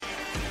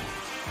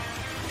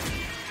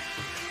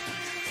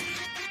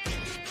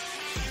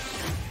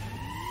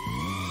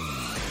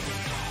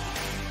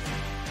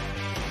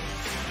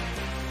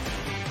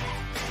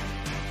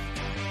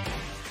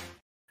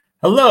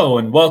Hello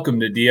and welcome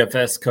to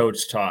DFS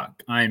Coach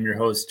Talk. I am your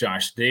host,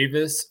 Josh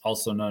Davis,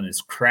 also known as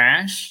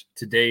Crash.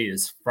 Today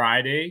is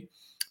Friday,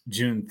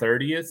 June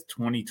 30th,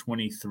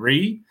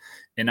 2023,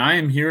 and I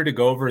am here to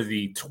go over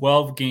the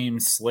 12-game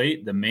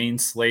slate, the main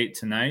slate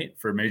tonight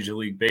for Major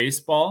League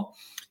Baseball.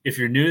 If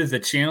you're new to the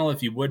channel,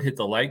 if you would hit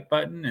the like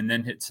button and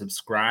then hit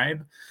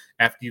subscribe.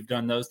 After you've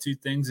done those two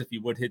things, if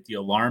you would hit the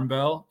alarm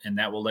bell, and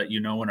that will let you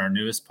know when our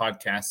newest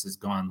podcast has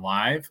gone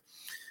live.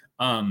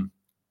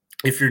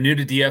 If you're new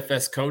to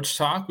DFS Coach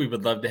Talk, we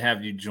would love to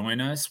have you join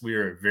us. We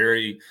are a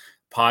very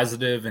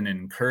positive and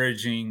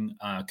encouraging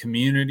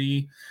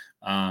community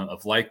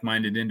of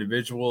like-minded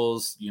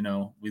individuals. You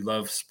know, we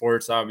love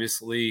sports,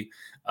 obviously.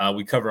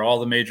 We cover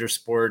all the major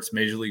sports,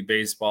 Major League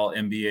Baseball,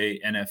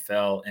 NBA,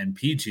 NFL, and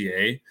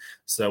PGA.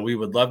 So we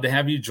would love to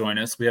have you join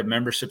us. We have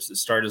memberships that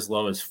start as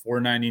low as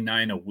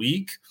 $4.99 a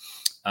week.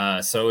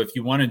 So if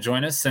you want to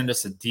join us, send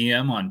us a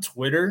DM on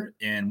Twitter,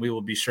 and we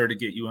will be sure to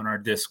get you in our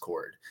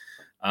Discord.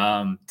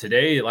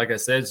 Today, like I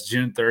said, it's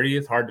June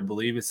 30th. Hard to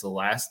believe it's the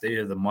last day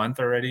of the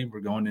month already. We're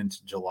going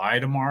into July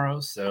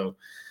tomorrow. So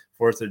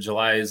 4th of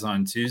July is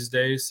on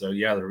Tuesday. So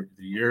yeah, the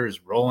year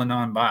is rolling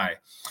on by.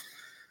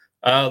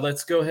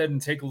 Let's go ahead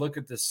and take a look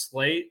at the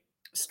slate,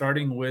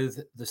 starting with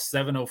the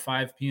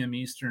 7:05 p.m.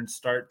 Eastern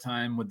start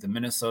time with the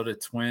Minnesota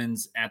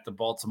Twins at the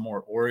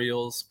Baltimore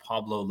Orioles.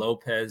 Pablo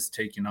Lopez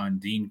taking on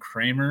Dean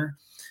Kramer.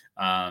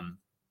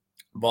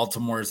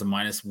 Baltimore is a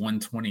minus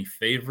 120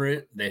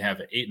 favorite. They have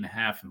an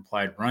 8.5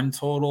 implied run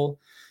total.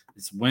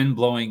 It's wind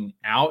blowing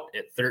out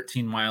at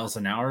 13 miles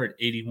an hour at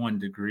 81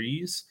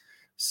 degrees.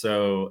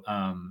 So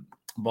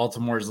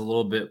Baltimore is a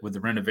little bit, with the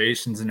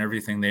renovations and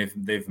everything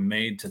they've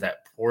made to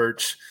that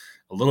porch,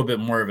 a little bit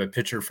more of a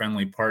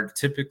pitcher-friendly park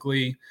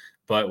typically.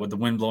 But with the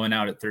wind blowing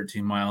out at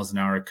 13 miles an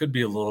hour, it could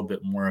be a little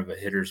bit more of a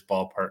hitter's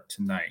ballpark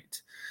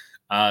tonight.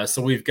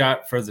 So we've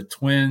got for the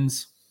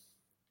Twins,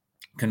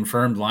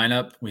 confirmed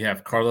lineup, we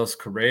have Carlos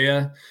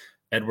Correa,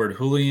 Edward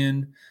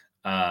Julian,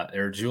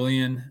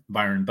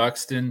 Byron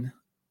Buxton,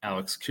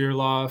 Alex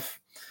Kirilloff,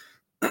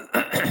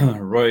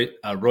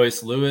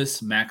 Royce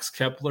Lewis, Max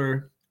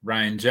Kepler,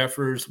 Ryan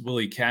Jeffers,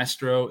 Willie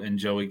Castro, and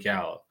Joey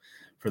Gallo.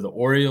 For the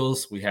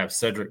Orioles, we have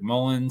Cedric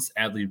Mullins,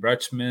 Adley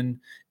Rutschman,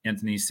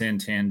 Anthony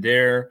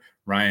Santander,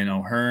 Ryan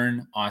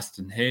O'Hearn,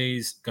 Austin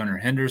Hayes, Gunnar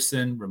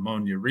Henderson,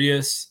 Ramon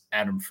Urias,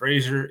 Adam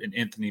Frazier, and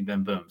Anthony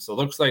Bemboom. So it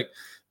looks like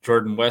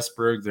Jordan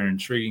Westberg, their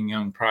intriguing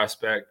young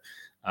prospect,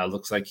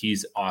 looks like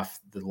he's off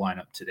the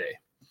lineup today.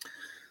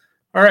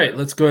 All right,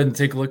 let's go ahead and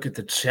take a look at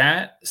the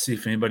chat, see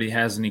if anybody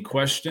has any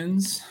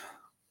questions.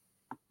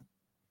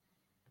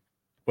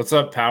 What's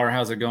up, Power?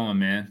 How's it going,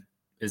 man?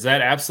 Is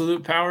that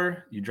absolute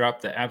power? You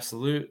dropped the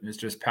absolute. It's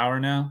just power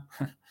now?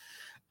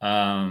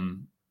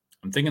 I'm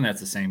thinking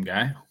that's the same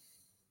guy.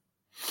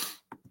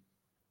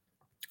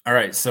 All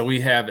right, so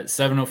we have at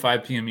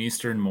 7:05 p.m.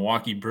 Eastern,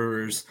 Milwaukee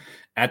Brewers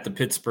at the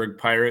Pittsburgh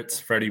Pirates.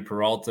 Freddie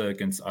Peralta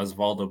against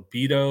Osvaldo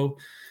Bido.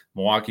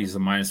 Milwaukee's a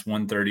minus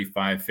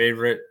 135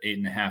 favorite,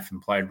 8.5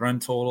 implied run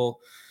total.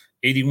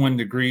 81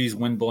 degrees,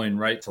 wind blowing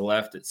right to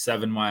left at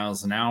 7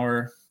 miles an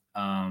hour.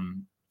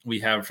 We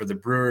have for the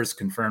Brewers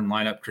confirmed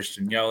lineup: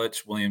 Christian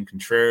Yelich, William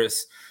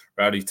Contreras,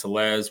 Rowdy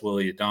Tellez,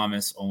 Willie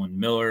Adames, Owen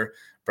Miller,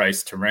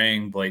 Bryce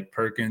Terang, Blake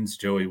Perkins,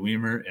 Joey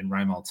Wiemer, and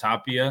Raimel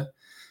Tapia.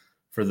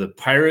 For the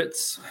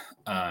Pirates,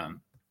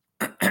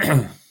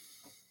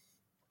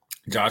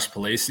 Josh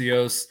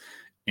Palacios,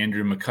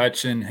 Andrew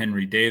McCutchen,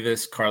 Henry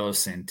Davis, Carlos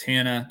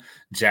Santana,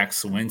 Jack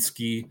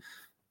Sawinski,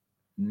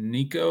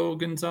 Nick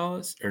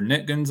Gonzalez,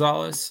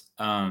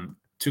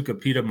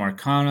 Tucapita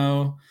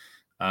Marcano,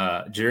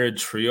 Jared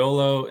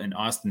Triolo, and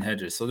Austin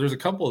Hedges. So there's a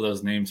couple of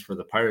those names for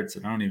the Pirates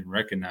that I don't even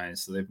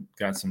recognize. So they've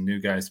got some new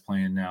guys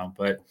playing now.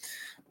 But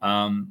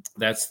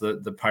that's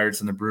the Pirates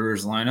and the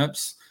Brewers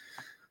lineups.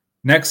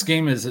 Next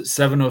game is at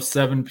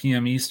 7:07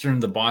 p.m. Eastern,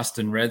 the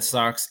Boston Red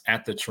Sox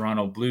at the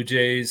Toronto Blue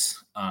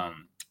Jays.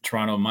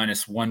 Toronto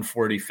minus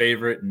 140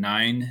 favorite,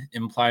 9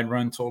 implied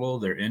run total.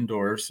 They're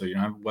indoors, so you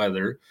don't have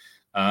weather.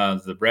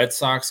 The Red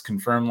Sox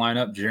confirmed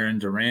lineup: Jarren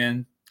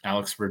Duran,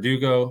 Alex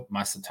Verdugo,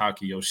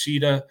 Masataka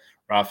Yoshida,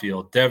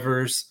 Rafael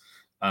Devers,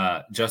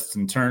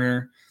 Justin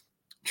Turner,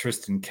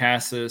 Tristan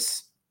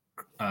Cassis,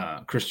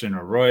 Christian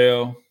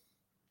Arroyo,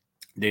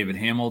 David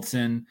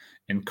Hamilton,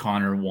 and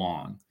Connor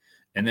Wong.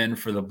 And then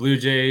for the Blue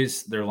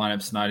Jays, their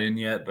lineup's not in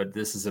yet, but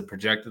this is a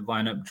projected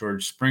lineup: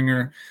 George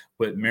Springer,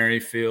 Whit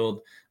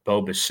Merrifield,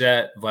 Bo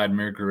Bichette,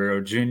 Vladimir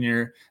Guerrero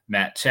Jr.,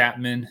 Matt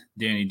Chapman,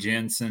 Danny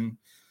Jansen,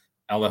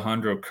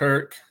 Alejandro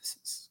Kirk,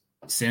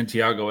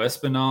 Santiago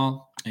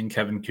Espinal, and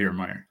Kevin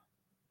Kiermaier.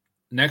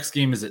 Next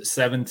game is at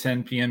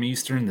 7:10 p.m.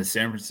 Eastern. The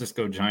San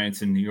Francisco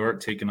Giants in New York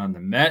taking on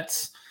the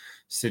Mets,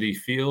 Citi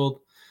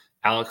Field.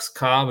 Alex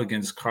Cobb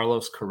against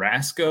Carlos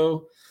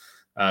Carrasco.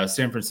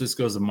 San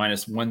Francisco is a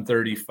minus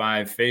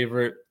 135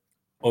 favorite,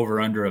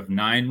 over-under of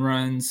 9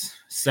 runs,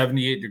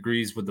 78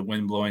 degrees with the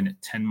wind blowing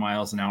at 10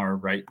 miles an hour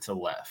right to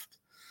left.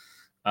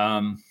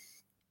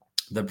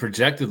 The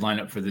projected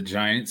lineup for the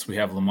Giants, we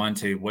have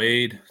Lamonte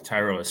Wade,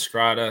 Tyro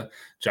Estrada,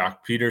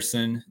 Jock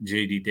Peterson,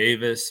 J.D.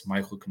 Davis,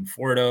 Michael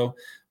Conforto,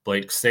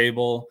 Blake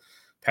Sable,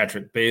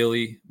 Patrick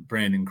Bailey,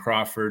 Brandon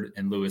Crawford,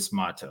 and Luis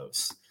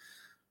Matos.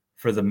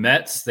 For the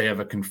Mets, they have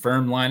a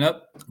confirmed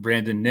lineup: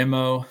 Brandon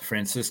Nimmo,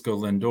 Francisco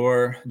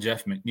Lindor,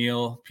 Jeff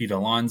McNeil, Pete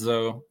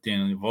Alonso,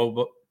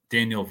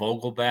 Daniel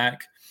Vogelback,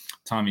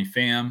 Tommy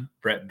Pham,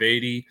 Brett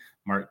Beatty,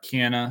 Mark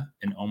Canha,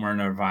 and Omar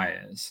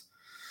Narvaez.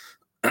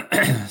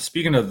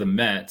 Speaking of the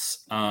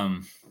Mets,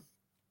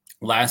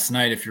 last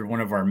night, if you're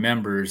one of our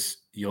members,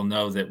 you'll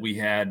know that we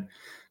had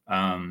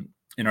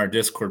in our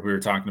Discord, we were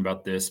talking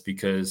about this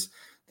because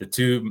the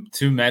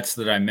two Mets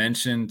that I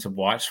mentioned to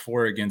watch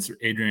for against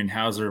Adrian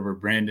Hauser were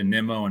Brandon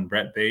Nimmo and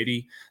Brett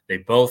Beatty. They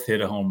both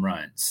hit a home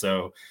run.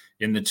 So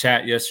in the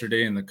chat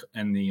yesterday in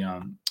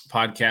the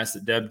podcast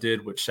that Deb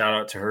did, which shout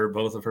out to her,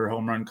 both of her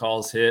home run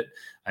calls hit.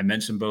 I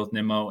mentioned both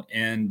Nimmo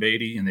and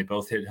Beatty, and they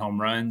both hit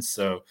home runs.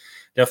 So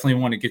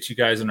definitely want to get you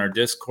guys in our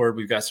Discord.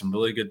 We've got some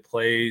really good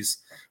plays.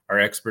 Our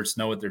experts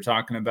know what they're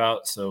talking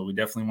about. So we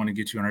definitely want to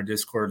get you in our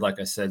Discord. Like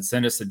I said,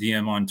 send us a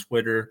DM on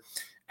Twitter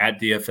at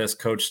DFS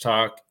Coach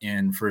Talk.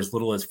 And for as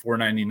little as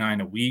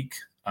 $4.99 a week,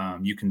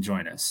 you can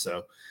join us.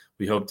 So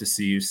we hope to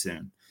see you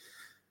soon.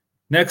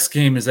 Next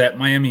game is at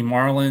Miami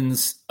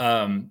Marlins.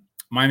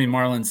 Miami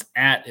Marlins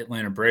at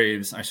Atlanta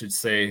Braves, I should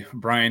say.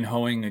 Brian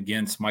Hoeing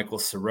against Michael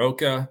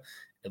Soroka.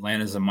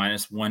 Atlanta's a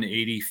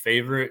 -180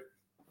 favorite.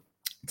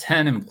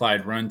 10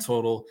 implied run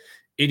total.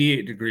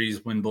 88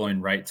 degrees, wind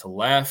blowing right to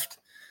left.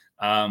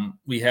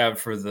 We have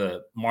for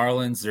the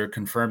Marlins, their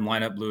confirmed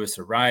lineup: Luis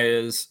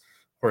Arias,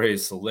 Jorge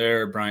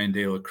Soler, Brian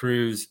De La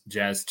Cruz,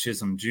 Jazz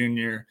Chisholm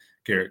Jr.,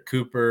 Garrett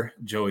Cooper,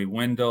 Joey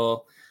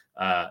Wendell,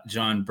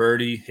 John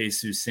Birdie,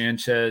 Jesus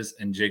Sanchez,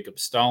 and Jacob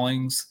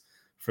Stallings.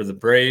 For the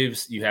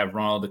Braves, you have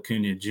Ronald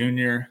Acuna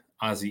Jr.,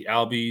 Ozzie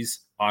Albies,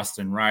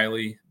 Austin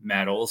Riley,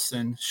 Matt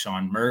Olson,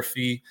 Sean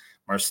Murphy,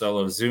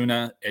 Marcelo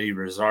Zuna, Eddie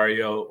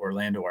Rosario,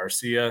 Orlando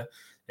Arcia,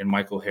 and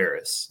Michael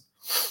Harris.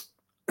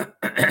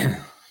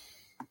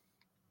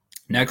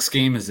 Next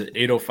game is at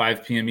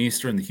 8:05 p.m.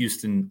 Eastern. The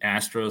Houston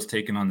Astros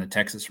taking on the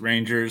Texas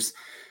Rangers.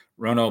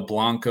 Ronald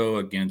Blanco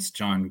against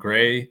John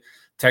Gray.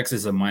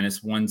 Texas a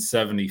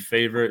 -170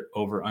 favorite,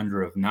 over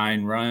under of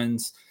 9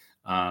 runs.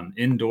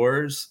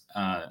 Indoors.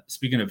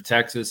 Speaking of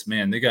Texas,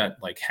 man, they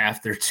got like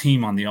half their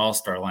team on the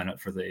All-Star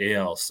lineup for the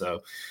AL.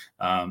 So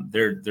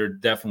they're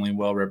definitely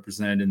well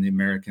represented in the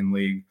American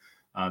League.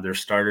 Their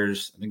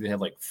starters, I think they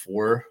had like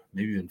 4,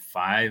 maybe even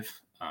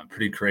 5.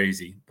 Pretty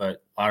crazy,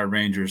 but a lot of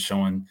Rangers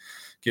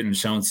getting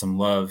shown some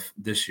love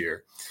this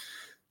year.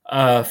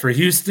 For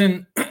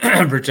Houston,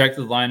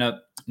 projected lineup,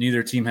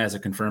 neither team has a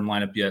confirmed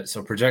lineup yet.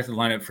 So projected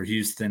lineup for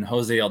Houston: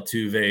 Jose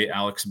Altuve,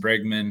 Alex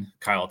Bregman,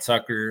 Kyle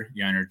Tucker,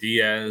 Yainer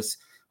Diaz,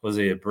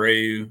 Jose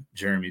Abreu,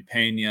 Jeremy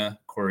Pena,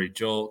 Corey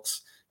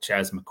Julks,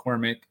 Chas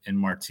McCormick, and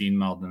Martin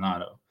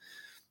Maldonado.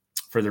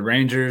 For the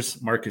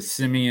Rangers, Marcus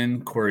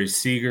Semien, Corey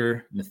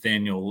Seager,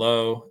 Nathaniel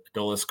Lowe,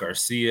 Adolis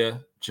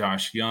Garcia,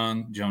 Josh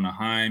Young, Jonah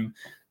Heim,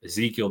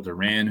 Ezekiel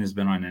Duran, who's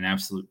been on an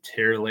absolute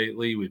tear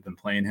lately. We've been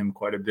playing him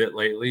quite a bit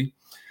lately.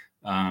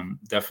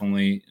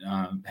 Definitely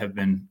have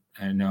been,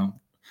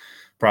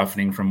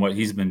 profiting from what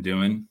he's been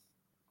doing.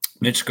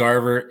 Mitch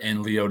Garver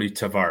and Leody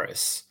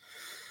Taveras.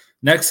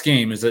 Next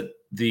game is at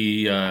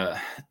the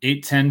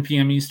 8:10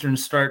 p.m. Eastern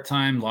start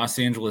time. Los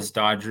Angeles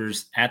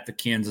Dodgers at the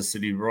Kansas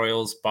City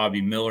Royals.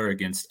 Bobby Miller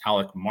against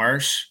Alec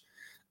Marsh.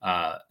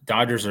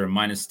 Dodgers are a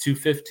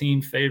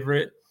 -215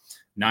 favorite.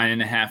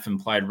 9.5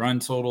 implied run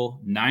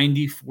total.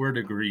 94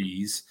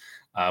 degrees.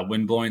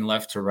 Wind blowing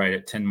left to right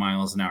at 10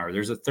 miles an hour.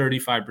 There's a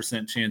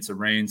 35% chance of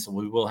rain, so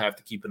we will have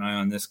to keep an eye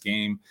on this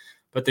game.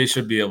 But they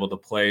should be able to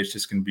play. It's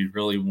just going to be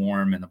really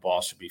warm, and the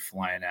ball should be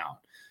flying out.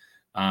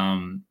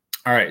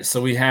 All right,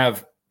 so we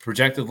have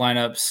projected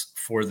lineups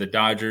for the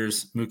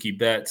Dodgers: Mookie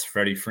Betts,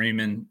 Freddie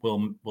Freeman,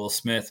 Will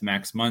Smith,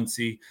 Max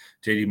Muncy,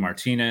 JD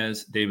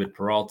Martinez, David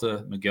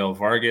Peralta, Miguel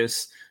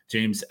Vargas,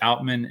 James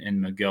Outman,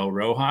 and Miguel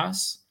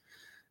Rojas.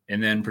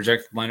 And then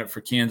projected lineup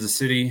for Kansas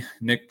City: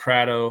 Nick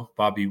Pratto,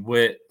 Bobby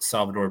Witt,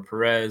 Salvador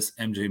Perez,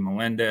 MJ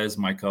Melendez,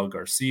 Michael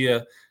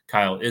Garcia,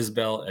 Kyle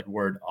Isbell,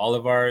 Edward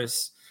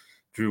Olivares,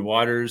 Drew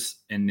Waters,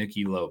 and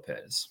Nicky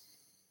Lopez.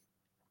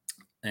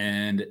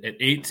 And at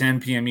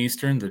 8:10 p.m.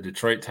 Eastern, the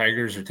Detroit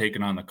Tigers are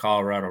taking on the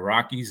Colorado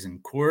Rockies in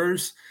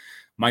Coors.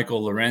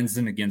 Michael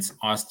Lorenzen against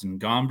Austin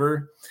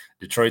Gomber.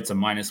 Detroit's a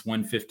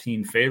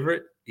 -115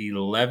 favorite,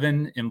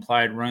 11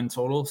 implied run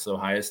total, so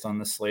highest on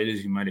the slate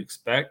as you might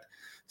expect.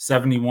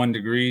 71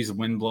 degrees,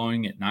 wind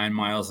blowing at 9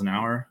 miles an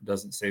hour.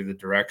 Doesn't say the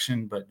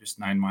direction, but just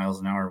 9 miles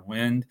an hour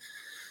wind.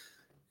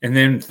 And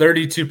then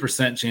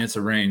 32% chance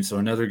of rain. So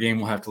another game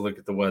we'll have to look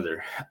at the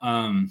weather.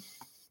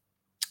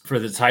 For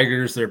the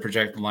Tigers, their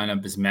projected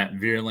lineup is Matt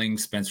Vierling,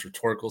 Spencer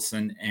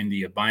Torkelson,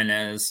 Andy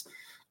Ibanez,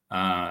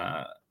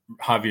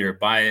 Javier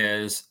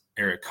Baez,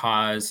 Eric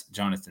Haas,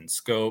 Jonathan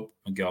Scope,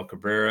 Miguel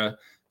Cabrera,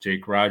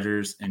 Jake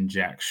Rogers, and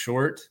Zach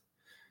Short,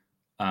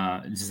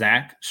 I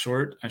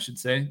should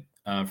say.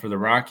 For the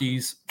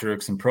Rockies,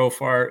 Jurickson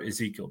Profar,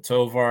 Ezekiel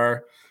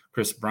Tovar,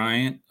 Chris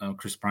Bryant.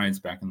 Chris Bryant's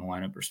back in the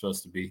lineup. We're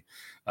supposed to be.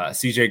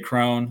 CJ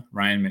Cron,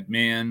 Ryan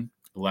McMahon,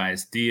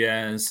 Elias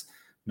Diaz,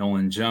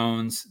 Nolan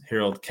Jones,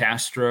 Harold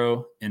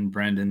Castro, and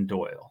Brendan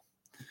Doyle.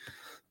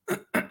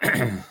 Let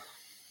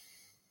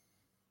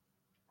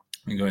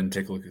me go ahead and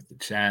take a look at the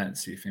chat and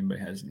see if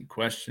anybody has any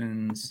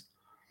questions.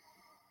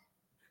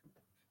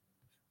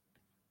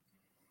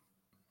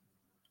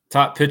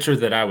 Top pitcher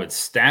that I would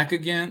stack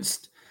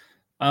against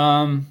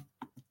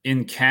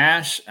in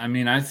cash. I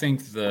mean, I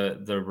think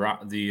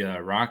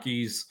the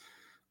Rockies,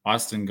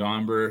 Austin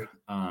Gomber.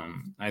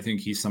 I think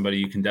he's somebody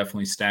you can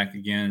definitely stack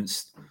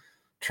against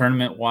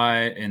tournament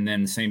wise, and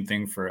then same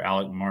thing for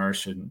Alec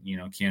Marsh and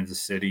Kansas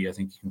City. I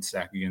think you can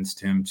stack against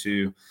him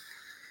too.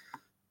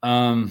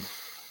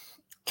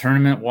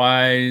 Tournament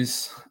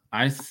wise,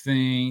 I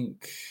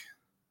think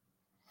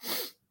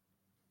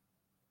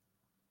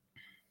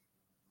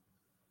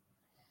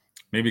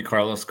maybe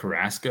Carlos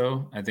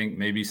Carrasco. I think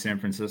maybe San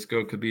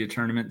Francisco could be a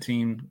tournament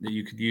team that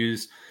you could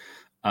use.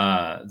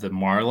 The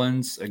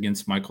Marlins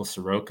against Michael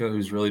Soroka,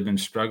 who's really been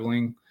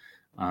struggling.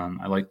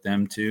 I like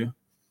them too.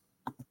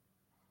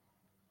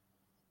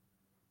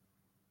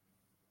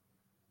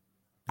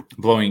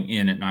 Blowing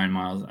in at 9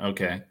 miles.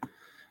 Okay.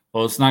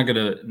 Well, it's not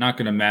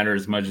gonna matter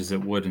as much as it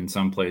would in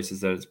some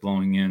places that it's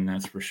blowing in.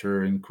 That's for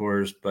sure in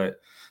Coors,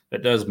 but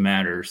that does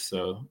matter.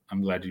 So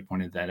I'm glad you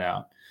pointed that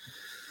out.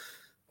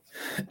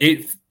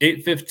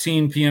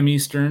 8:15 p.m.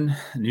 Eastern.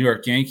 New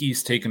York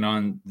Yankees taking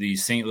on the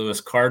St.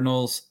 Louis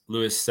Cardinals.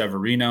 Luis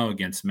Severino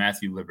against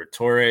Matthew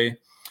Liberatore.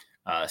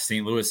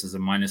 St. Louis is a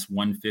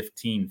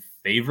 -115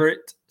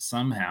 favorite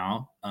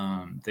somehow.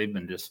 They've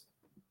been just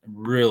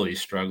really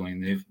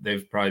struggling.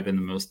 They've probably been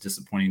the most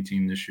disappointing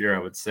team this year, I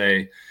would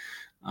say.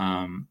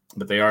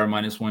 But they are a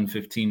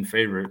 -115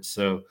 favorite,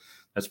 so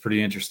that's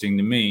pretty interesting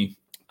to me.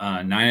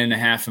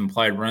 9.5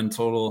 implied run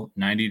total,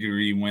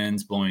 90-degree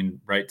winds blowing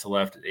right to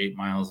left at 8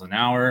 miles an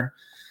hour.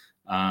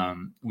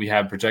 We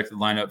have projected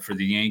lineup for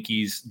the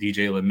Yankees: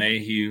 DJ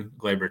LeMahieu,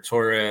 Gleyber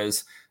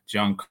Torres,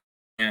 John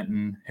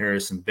Stanton,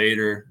 Harrison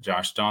Bader,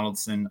 Josh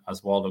Donaldson,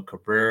 Oswaldo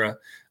Cabrera,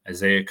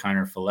 Isaiah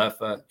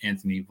Kiner-Falefa,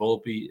 Anthony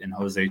Volpe, and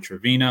Jose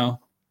Trevino.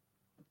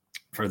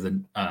 For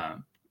the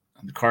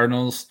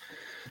Cardinals,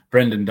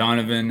 Brendan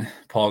Donovan,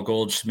 Paul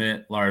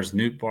Goldschmidt, Lars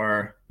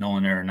Nootbaar,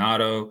 Nolan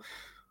Arenado,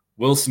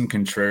 Wilson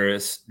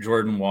Contreras,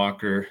 Jordan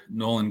Walker,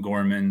 Nolan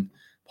Gorman,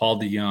 Paul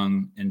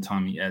DeYoung, and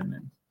Tommy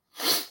Edman.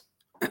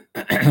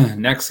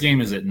 Next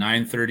game is at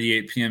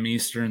 9:38 p.m.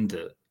 Eastern.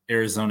 The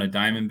Arizona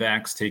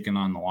Diamondbacks taking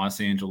on the Los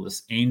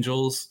Angeles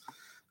Angels.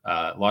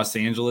 Los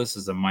Angeles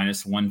is a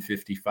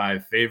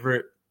 -155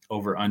 favorite,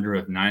 over under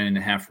of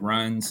 9.5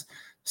 runs,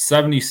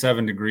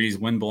 77 degrees,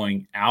 wind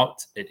blowing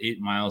out at 8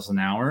 miles an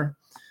hour.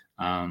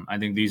 I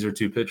think these are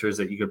two pitchers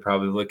that you could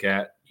probably look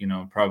at,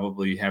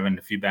 probably having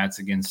a few bats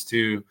against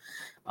too.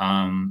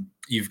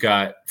 You've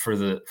got for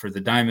the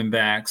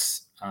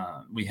Diamondbacks,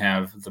 we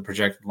have the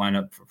projected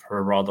lineup for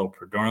Geraldo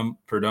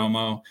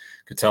Perdomo,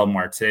 Ketel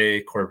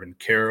Marte, Corbin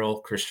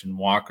Carroll, Christian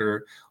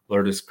Walker,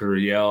 Lourdes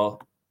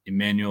Gurriel,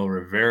 Emmanuel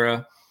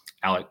Rivera,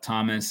 Alec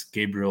Thomas,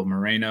 Gabriel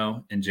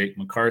Moreno, and Jake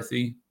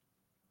McCarthy.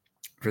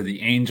 For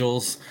the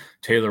Angels,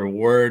 Taylor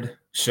Ward,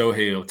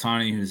 Shohei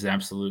Ohtani, who's an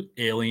absolute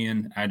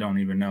alien. I don't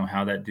even know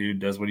how that dude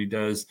does what he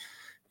does.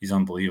 He's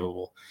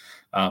unbelievable.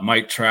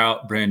 Mike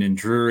Trout, Brandon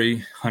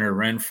Drury, Hunter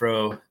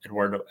Renfroe,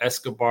 Eduardo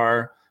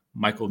Escobar,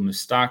 Michael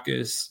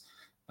Moustakas,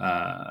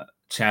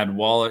 Chad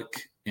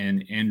Wallach,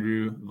 and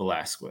Andrew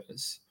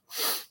Velasquez.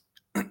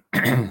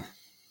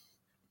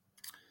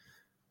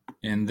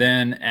 And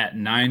then at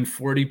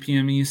 9:40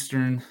 p.m.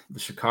 Eastern, the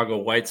Chicago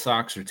White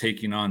Sox are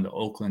taking on the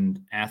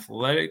Oakland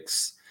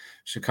Athletics.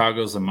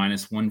 Chicago's a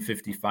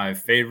 -155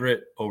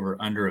 favorite,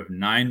 over under of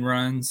 9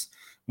 runs.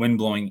 Wind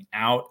blowing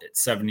out at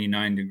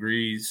 79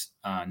 degrees.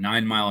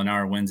 9 mile an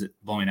hour winds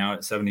blowing out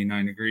at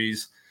 79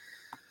 degrees.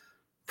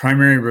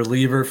 Primary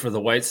reliever for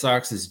the White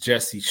Sox is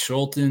Jesse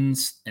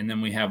Schultens. And then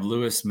we have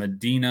Luis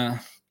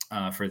Medina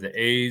for the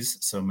A's.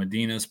 So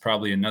Medina's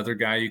probably another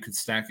guy you could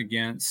stack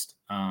against.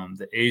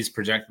 The A's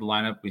projected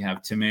lineup, we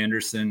have Tim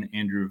Anderson,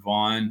 Andrew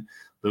Vaughn,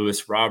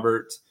 Luis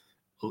Robert,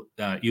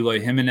 Eloy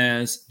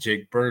Jimenez,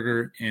 Jake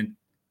Berger, and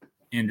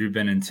Andrew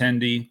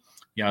Benintendi,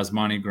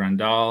 Yasmani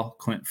Grandal,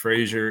 Clint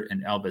Frazier,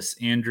 and Elvis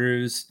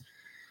Andrews.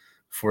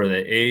 For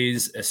the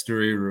A's,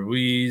 Esteury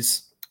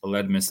Ruiz,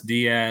 Aledmus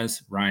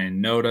Diaz,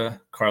 Ryan Noda,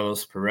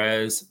 Carlos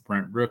Perez,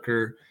 Brent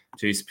Rooker,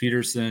 Jace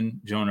Peterson,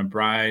 Jonah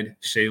Bride,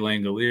 Shea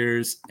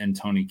Langoliers, and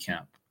Tony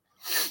Kemp.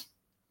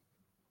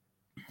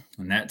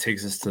 And that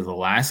takes us to the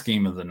last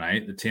game of the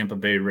night. The Tampa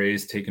Bay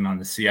Rays taking on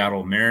the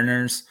Seattle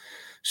Mariners.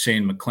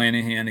 Shane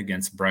McClanahan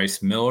against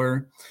Bryce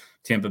Miller.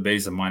 Tampa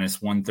Bay's a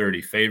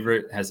 -130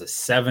 favorite, has a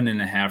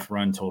 7.5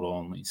 run total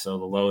only, so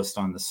the lowest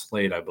on the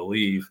slate, I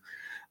believe.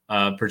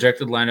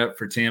 Projected lineup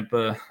for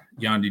Tampa: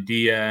 Yandy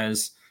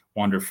Diaz,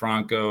 Wander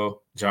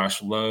Franco,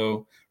 Josh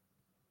Lowe,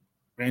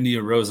 Randy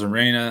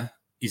Arozarena,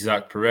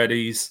 Isaac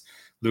Paredes,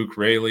 Luke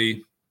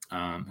Raley,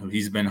 who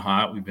he's been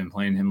hot. We've been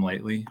playing him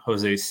lately.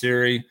 Jose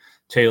Siri,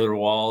 Taylor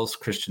Walls,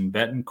 Christian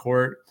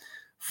Betancourt.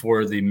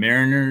 For the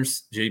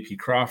Mariners, J.P.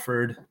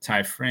 Crawford,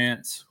 Ty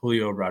France,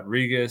 Julio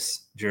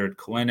Rodriguez, Jared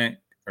Kelenic,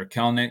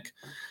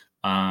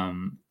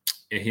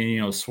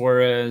 Eugenio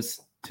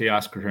Suarez,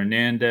 Teoscar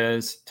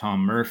Hernandez, Tom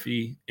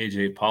Murphy,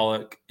 AJ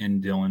Pollock,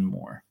 and Dylan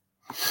Moore.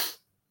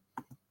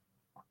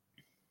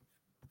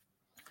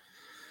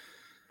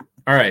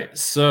 All right,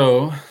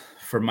 so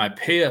for my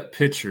pay-up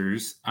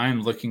pitchers,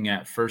 I'm looking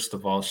at, first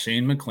of all,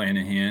 Shane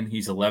McClanahan.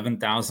 He's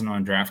 11,000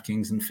 on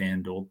DraftKings and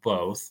FanDuel,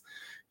 both.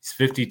 He's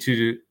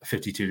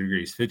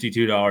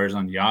 $52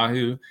 on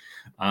Yahoo.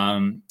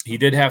 He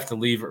did have to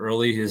leave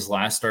early his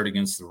last start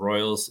against the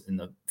Royals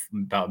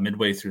about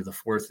midway through the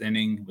fourth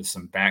inning with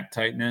some back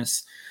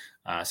tightness.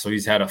 So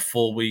he's had a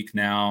full week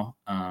now.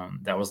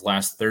 That was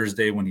last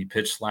Thursday when he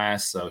pitched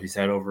last. So he's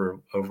had over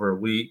a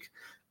week,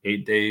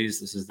 8 days.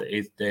 This is the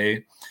 8th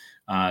day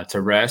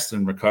to rest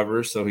and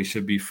recover. So he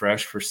should be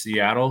fresh for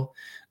Seattle.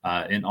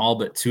 In all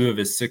but 2 of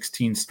his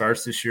 16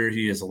 starts this year,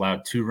 he has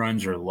allowed 2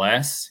 runs or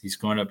less. He's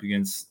going up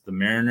against the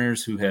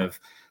Mariners, who have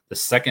the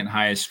second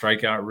highest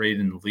strikeout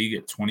rate in the league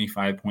at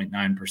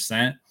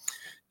 25.9%.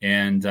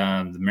 And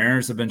the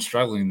Mariners have been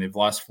struggling. They've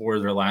lost 4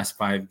 of their last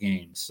 5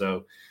 games.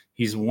 So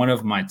he's one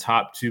of my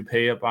top 2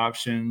 pay-up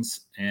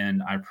options,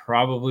 and I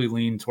probably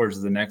lean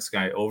towards the next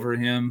guy over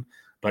him,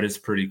 but it's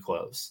pretty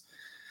close.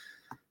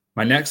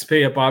 My next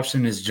pay-up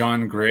option is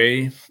John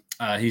Gray.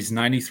 He's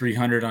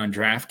 9,300 on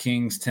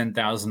DraftKings,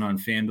 10,000 on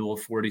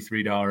FanDuel,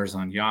 $43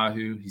 on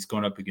Yahoo. He's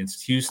going up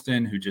against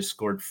Houston, who just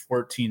scored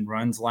 14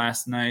 runs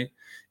last night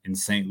in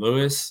St.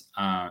 Louis.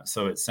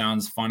 So it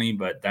sounds funny,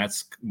 but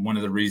that's one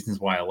of the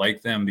reasons why I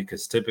like them,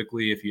 because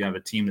typically if you have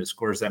a team that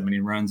scores that many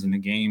runs in a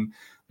game,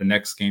 the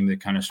next game they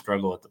kind of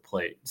struggle at the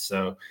plate.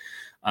 So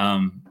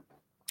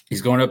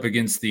he's going up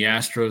against the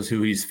Astros,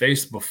 who he's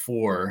faced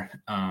before.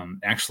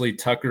 Actually,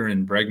 Tucker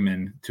and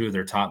Bregman, 2 of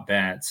their top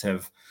bats,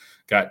 have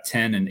got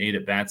 10 and 8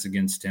 at-bats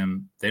against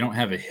him. They don't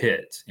have a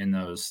hit in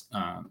those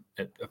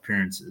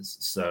appearances.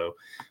 So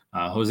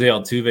Jose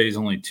Altuve is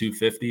only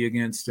 250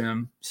 against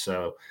him.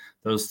 So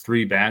those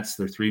 3 bats,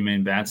 their 3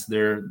 main bats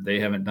there, they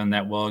haven't done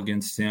that well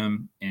against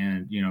him.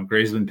 And,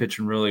 Gray's been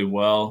pitching really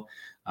well.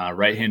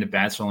 Right-handed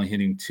bats are only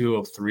hitting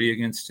 203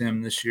 against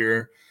him this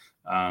year.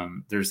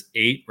 There's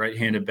 8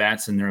 right-handed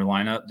bats in their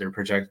lineup, their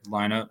projected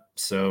lineup.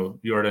 So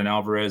Yordan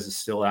Alvarez is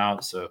still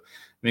out. So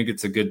I think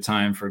it's a good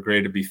time for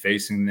Gray to be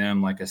facing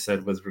them. Like I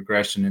said, with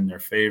regression in their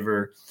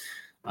favor,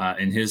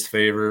 in his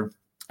favor,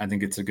 I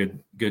think it's a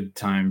good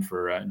time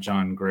for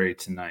John Gray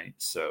tonight.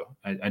 So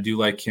I do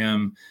like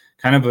him,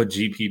 kind of a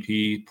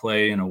GPP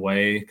play in a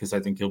way, because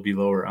I think he'll be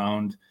lower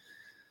owned.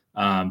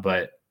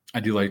 But I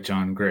do like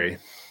John Gray.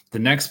 The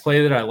next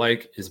play that I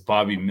like is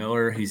Bobby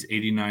Miller. He's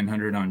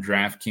 8,900 on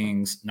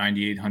DraftKings,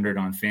 9,800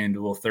 on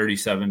FanDuel,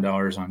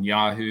 $37 on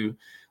Yahoo.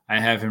 I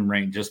have him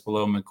ranked just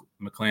below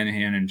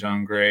McClanahan and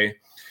John Gray.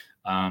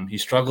 He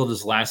struggled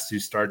his last 2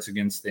 starts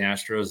against the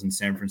Astros in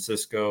San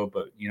Francisco,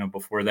 but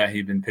before that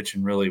he'd been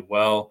pitching really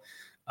well.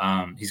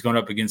 He's going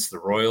up against the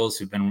Royals,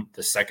 who've been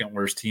the second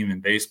worst team in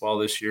baseball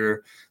this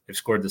year. They've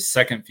scored the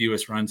second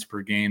fewest runs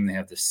per game. They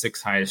have the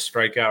 6th highest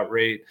strikeout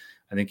rate.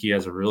 I think he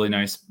has a really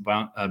nice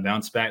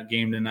bounce back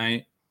game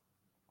tonight.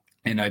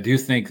 And I do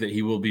think that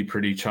he will be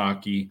pretty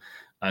chalky,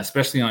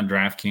 especially on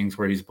DraftKings,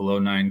 where he's below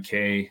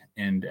 9K,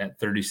 and at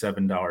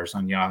 $37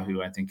 on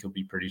Yahoo, I think he'll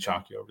be pretty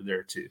chalky over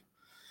there too.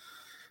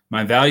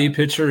 My value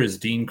pitcher is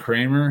Dean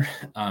Kramer.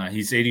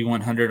 He's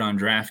 8,100 on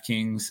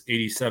DraftKings,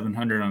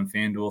 8,700 on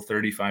FanDuel,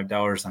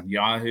 $35 on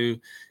Yahoo.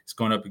 He's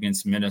going up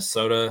against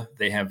Minnesota.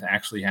 They have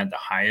actually had the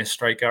highest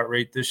strikeout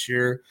rate this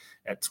year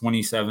at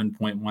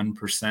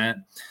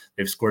 27.1%.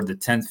 They've scored the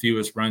 10th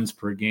fewest runs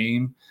per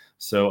game.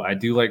 So I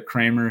do like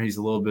Kramer. He's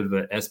a little bit of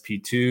a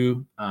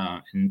SP2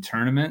 in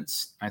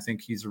tournaments. I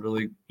think he's a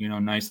really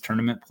nice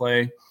tournament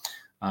play.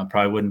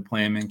 Probably wouldn't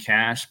play him in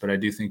cash, but I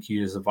do think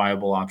he is a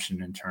viable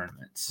option in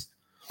tournaments.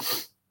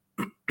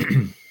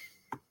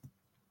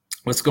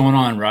 What's going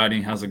on,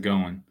 Rodney? How's it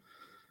going?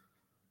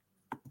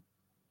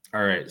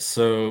 All right,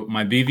 so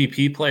my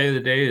BVP play of the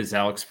day is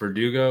Alex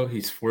Verdugo.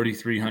 He's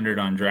 4,300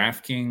 on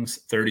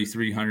DraftKings,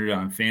 3,300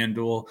 on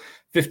FanDuel,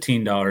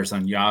 $15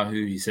 on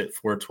Yahoo. He's hit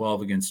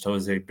 .412 against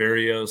Jose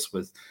Berrios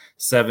with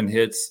 7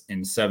 hits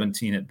and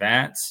 17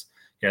 at-bats.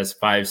 He has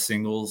 5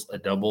 singles, a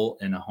double,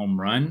 and a home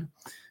run.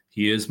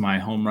 He is my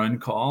home run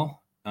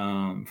call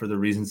for the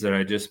reasons that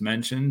I just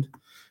mentioned.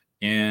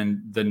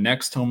 And the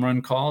next home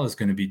run call is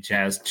going to be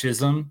Jazz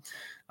Chisholm.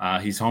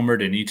 He's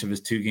homered in each of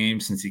his 2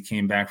 games since he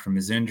came back from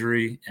his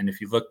injury. And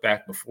if you look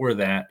back before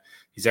that,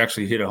 he's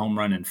actually hit a home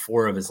run in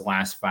 4 of his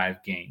last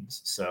 5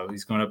 games. So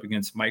he's going up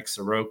against Mike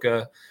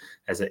Soroka,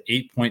 has an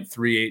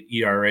 8.38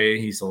 ERA.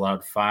 He's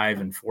allowed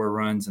 5 and 4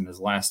 runs in his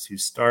last 2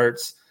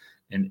 starts.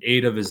 And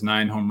 8 of his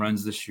 9 home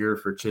runs this year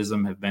for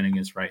Chisholm have been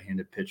against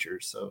right-handed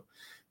pitchers. So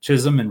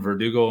Chisholm and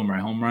Verdugo are my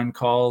home run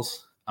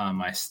calls.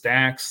 My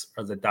stacks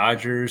are the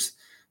Dodgers,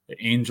 the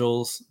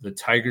Angels, the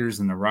Tigers,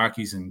 and the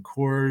Rockies and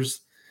Coors.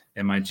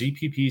 And my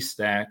GPP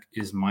stack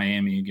is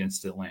Miami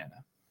against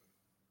Atlanta.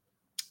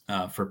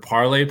 For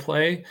Parlay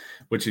Play,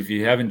 which if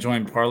you haven't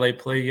joined Parlay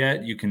Play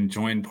yet, you can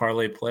join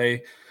Parlay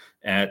Play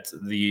at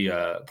the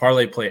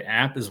Parlay Play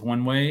app is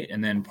one way,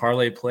 and then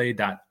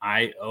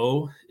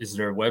parlayplay.io is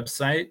their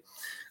website.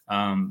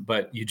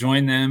 But you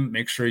join them,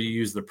 make sure you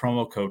use the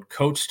promo code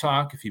Coach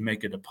Talk if you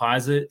make a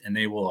deposit, and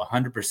they will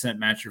 100%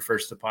 match your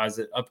first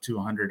deposit up to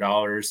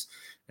 $100,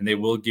 and they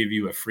will give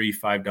you a free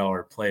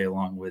 $5 play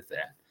along with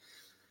that.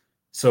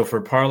 So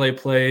for parlay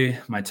play,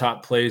 my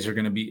top plays are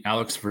going to be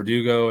Alex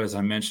Verdugo. As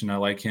I mentioned, I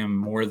like him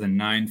more than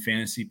 9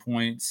 fantasy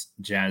points.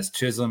 Jazz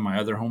Chisholm, my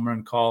other home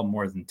run call,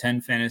 more than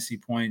 10 fantasy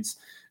points.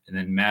 And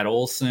then Matt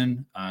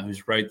Olson,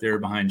 who's right there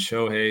behind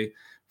Shohei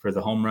for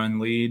the home run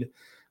lead.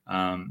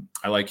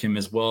 I like him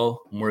as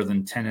well, more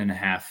than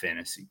 10.5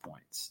 fantasy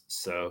points.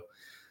 So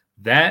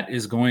that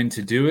is going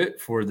to do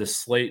it for the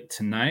slate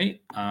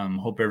tonight.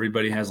 Hope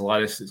everybody has a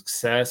lot of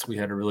success. We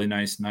had a really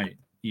nice night,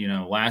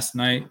 last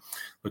night.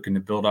 Looking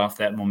to build off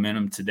that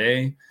momentum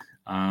today.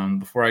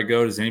 Before I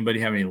go, does anybody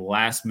have any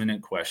last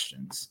minute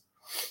questions?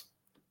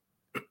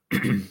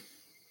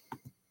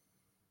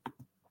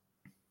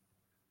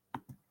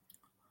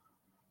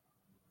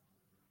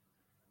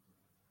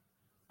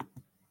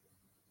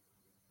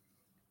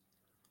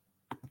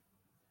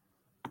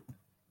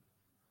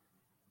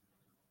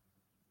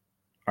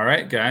 All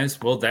right,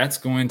 guys. Well, that's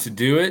going to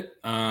do it.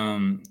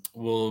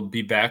 We'll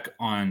be back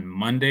on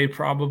Monday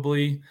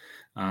probably,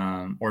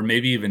 or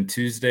maybe even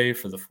Tuesday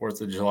for the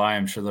 4th of July.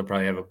 I'm sure they'll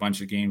probably have a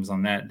bunch of games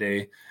on that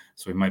day.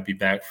 So we might be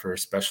back for a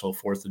special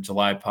 4th of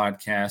July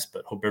podcast.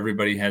 But hope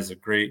everybody has a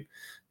great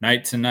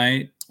night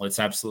tonight. Let's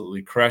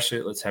absolutely crush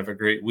it. Let's have a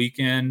great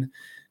weekend.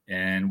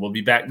 And we'll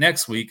be back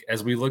next week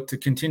as we look to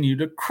continue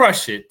to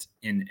crush it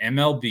in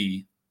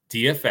MLB,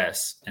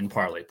 DFS, and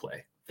parlay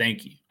play.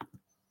 Thank you.